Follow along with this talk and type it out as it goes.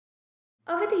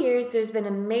Over the years, there's been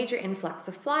a major influx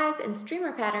of flies and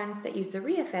streamer patterns that use the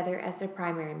Rhea feather as their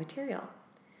primary material.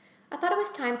 I thought it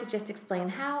was time to just explain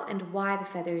how and why the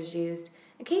feather is used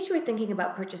in case you were thinking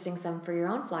about purchasing some for your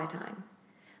own fly time.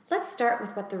 Let's start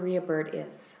with what the Rhea bird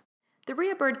is. The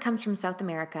Rhea bird comes from South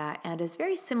America and is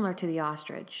very similar to the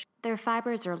ostrich. Their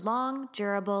fibers are long,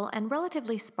 durable, and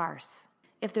relatively sparse.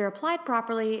 If they're applied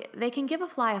properly, they can give a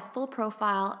fly a full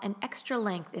profile and extra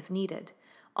length if needed,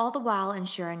 all the while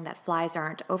ensuring that flies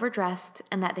aren't overdressed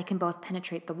and that they can both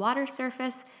penetrate the water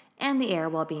surface and the air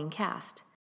while being cast.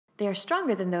 They are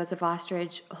stronger than those of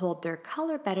ostrich, hold their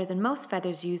color better than most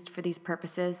feathers used for these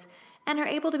purposes, and are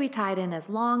able to be tied in as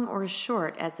long or as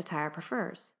short as the tire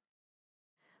prefers.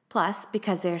 Plus,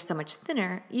 because they are so much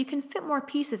thinner, you can fit more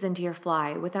pieces into your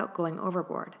fly without going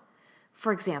overboard.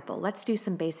 For example, let's do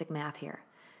some basic math here.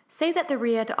 Say that the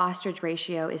Rhea to ostrich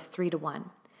ratio is 3:1.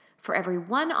 For every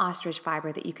one ostrich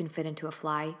fiber that you can fit into a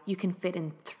fly, you can fit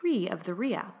in 3 of the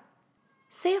Rhea.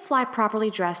 Say a fly properly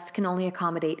dressed can only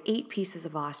accommodate 8 pieces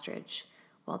of ostrich.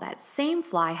 Well, that same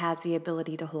fly has the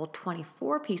ability to hold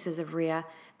 24 pieces of Rhea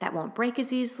that won't break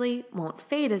as easily, won't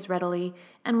fade as readily,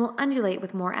 and will undulate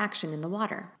with more action in the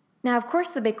water. Now, of course,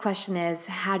 the big question is,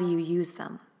 how do you use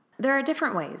them? There are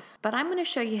different ways, but I'm going to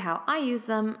show you how I use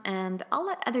them, and I'll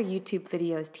let other YouTube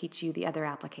videos teach you the other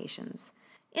applications.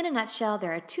 In a nutshell,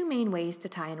 there are 2 main ways to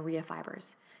tie in Rhea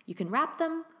fibers. You can wrap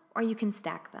them, or you can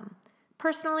stack them.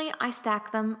 Personally, I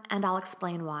stack them, and I'll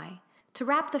explain why. To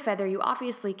wrap the feather, you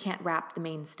obviously can't wrap the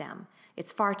main stem.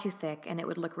 It's far too thick, and it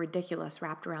would look ridiculous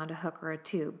wrapped around a hook or a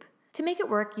tube. To make it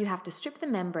work, you have to strip the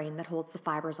membrane that holds the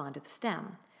fibers onto the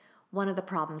stem. One of the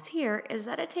problems here is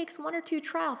that it takes 1 or 2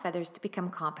 trial feathers to become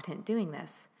competent doing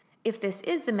this. If this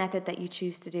is the method that you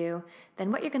choose to do, then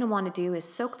what you're going to want to do is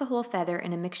soak the whole feather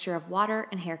in a mixture of water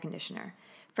and hair conditioner.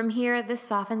 From here, this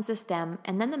softens the stem,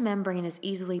 and then the membrane is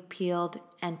easily peeled,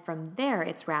 and from there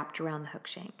it's wrapped around the hook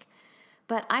shank.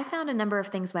 But I found a number of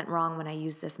things went wrong when I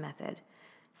used this method.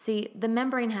 See, the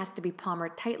membrane has to be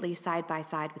palmered tightly side by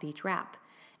side with each wrap.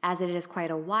 As it is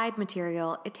quite a wide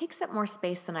material, it takes up more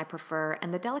space than I prefer,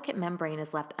 and the delicate membrane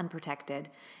is left unprotected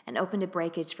and open to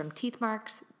breakage from teeth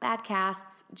marks, bad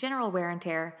casts, general wear and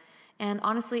tear, and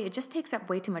honestly, it just takes up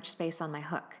way too much space on my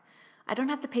hook. I don't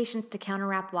have the patience to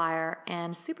counterwrap wire,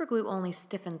 and superglue only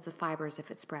stiffens the fibers if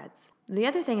it spreads. The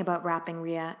other thing about wrapping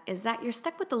Rhea is that you're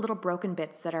stuck with the little broken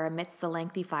bits that are amidst the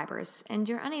lengthy fibers, and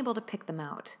you're unable to pick them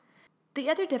out. The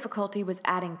other difficulty was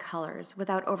adding colors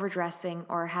without overdressing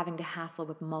or having to hassle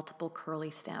with multiple curly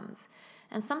stems.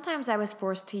 And sometimes I was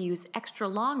forced to use extra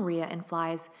long Rhea in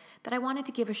flies that I wanted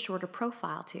to give a shorter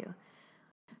profile to.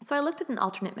 So I looked at an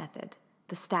alternate method,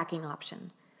 the stacking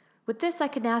option. With this, I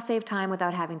could now save time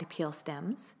without having to peel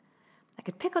stems. I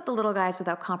could pick out the little guys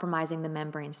without compromising the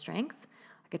membrane strength.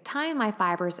 I could tie in my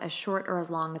fibers as short or as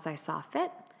long as I saw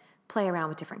fit, play around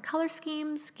with different color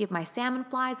schemes, give my salmon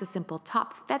flies a simple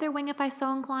top feather wing if I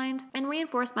so inclined, and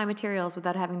reinforce my materials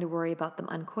without having to worry about them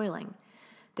uncoiling.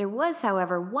 There was,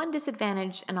 however, one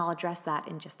disadvantage, and I'll address that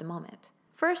in just a moment.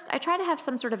 First, I try to have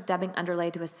some sort of dubbing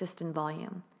underlay to assist in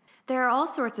volume. There are all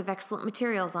sorts of excellent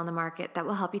materials on the market that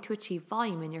will help you to achieve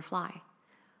volume in your fly.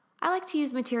 I like to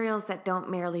use materials that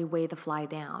don't merely weigh the fly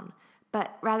down,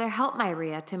 but rather help my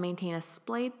Rhea to maintain a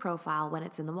splayed profile when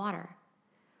it's in the water.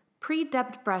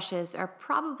 Pre-dubbed brushes are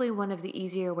probably one of the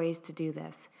easier ways to do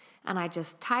this, and I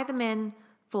just tie them in,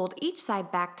 fold each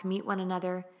side back to meet one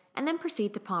another, and then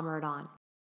proceed to palmer it on.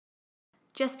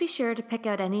 Just be sure to pick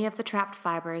out any of the trapped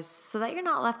fibers so that you're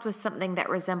not left with something that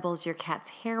resembles your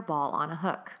cat's hairball on a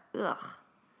hook. Ugh.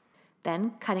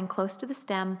 Then, cutting close to the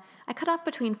stem, I cut off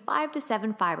between 5 to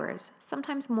 7 fibers,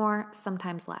 sometimes more,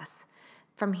 sometimes less.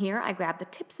 From here, I grab the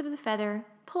tips of the feather,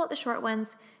 pull out the short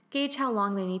ones, gauge how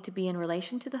long they need to be in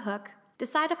relation to the hook,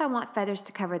 decide if I want feathers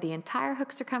to cover the entire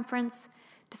hook circumference,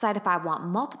 decide if I want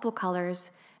multiple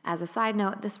colors. As a side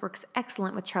note, this works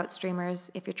excellent with trout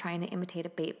streamers if you're trying to imitate a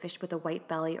bait fish with a white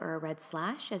belly or a red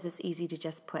slash, as it's easy to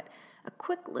just put a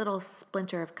quick little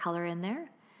splinter of color in there.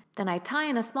 Then I tie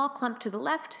in a small clump to the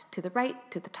left, to the right,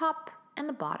 to the top, and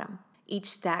the bottom. Each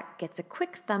stack gets a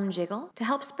quick thumb jiggle to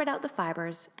help spread out the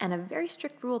fibers, and a very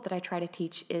strict rule that I try to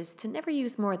teach is to never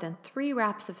use more than 3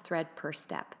 wraps of thread per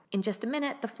step. In just a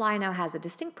minute, the fly now has a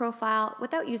distinct profile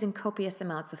without using copious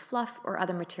amounts of fluff or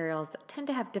other materials that tend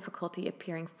to have difficulty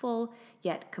appearing full,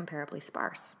 yet comparably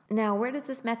sparse. Now, where does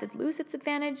this method lose its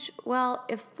advantage? Well,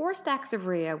 if 4 stacks of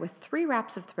Rhea with 3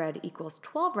 wraps of thread equals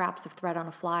 12 wraps of thread on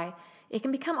a fly, it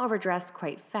can become overdressed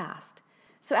quite fast.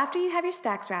 So after you have your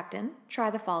stacks wrapped in,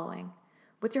 try the following.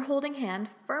 With your holding hand,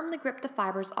 firmly grip the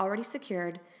fibers already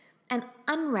secured and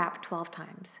unwrap 12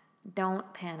 times.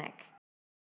 Don't panic.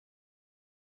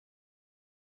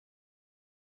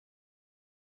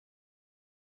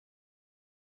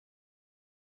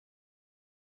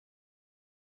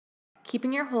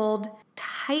 keeping your hold,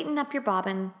 tighten up your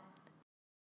bobbin,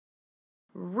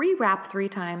 rewrap 3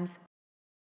 times,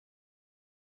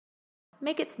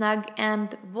 make it snug,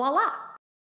 and voila!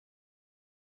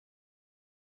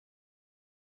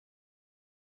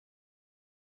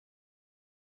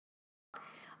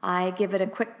 I give it a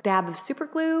quick dab of super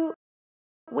glue,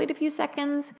 wait a few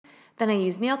seconds, then I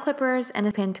use nail clippers and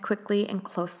a pin to quickly and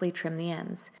closely trim the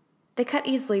ends. They cut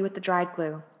easily with the dried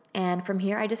glue, and from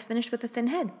here I just finished with a thin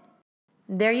head.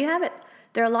 There you have it.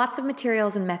 There are lots of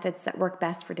materials and methods that work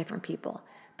best for different people,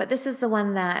 but this is the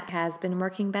one that has been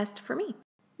working best for me.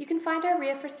 You can find our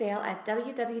Rhea for sale at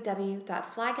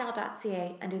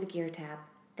www.flygal.ca under the Gear tab.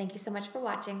 Thank you so much for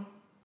watching.